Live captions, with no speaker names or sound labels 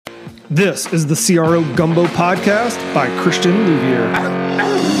This is the CRO Gumbo Podcast by Christian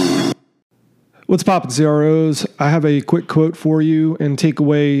Louvier. What's poppin', CROs? I have a quick quote for you and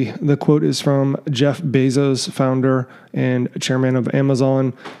takeaway. The quote is from Jeff Bezos, founder and chairman of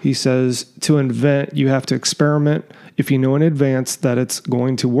Amazon. He says, to invent, you have to experiment. If you know in advance that it's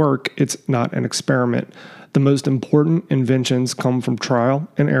going to work, it's not an experiment. The most important inventions come from trial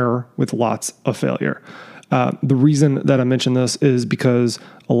and error with lots of failure. The reason that I mention this is because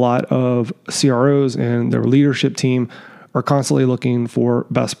a lot of CROs and their leadership team are constantly looking for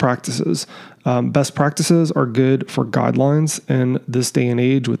best practices. Best practices are good for guidelines in this day and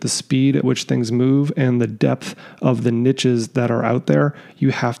age with the speed at which things move and the depth of the niches that are out there.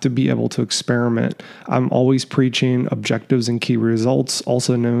 You have to be able to experiment. I'm always preaching objectives and key results,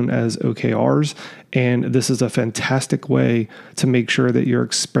 also known as OKRs. And this is a fantastic way to make sure that you're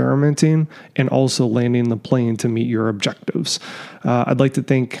experimenting and also landing the plane to meet your objectives. I'd like to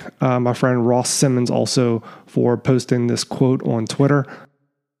thank my friend Ross Simmons also for posting this quote on Twitter.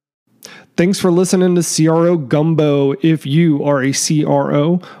 Thanks for listening to CRO Gumbo. If you are a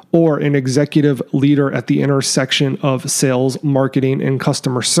CRO or an executive leader at the intersection of sales, marketing, and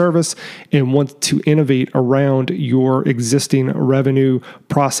customer service and want to innovate around your existing revenue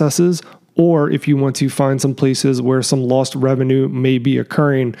processes, or if you want to find some places where some lost revenue may be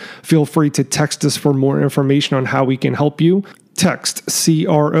occurring, feel free to text us for more information on how we can help you. Text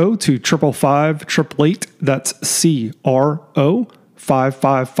CRO to 555-888. That's CRO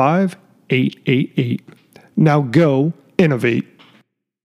 555-888. Now go innovate.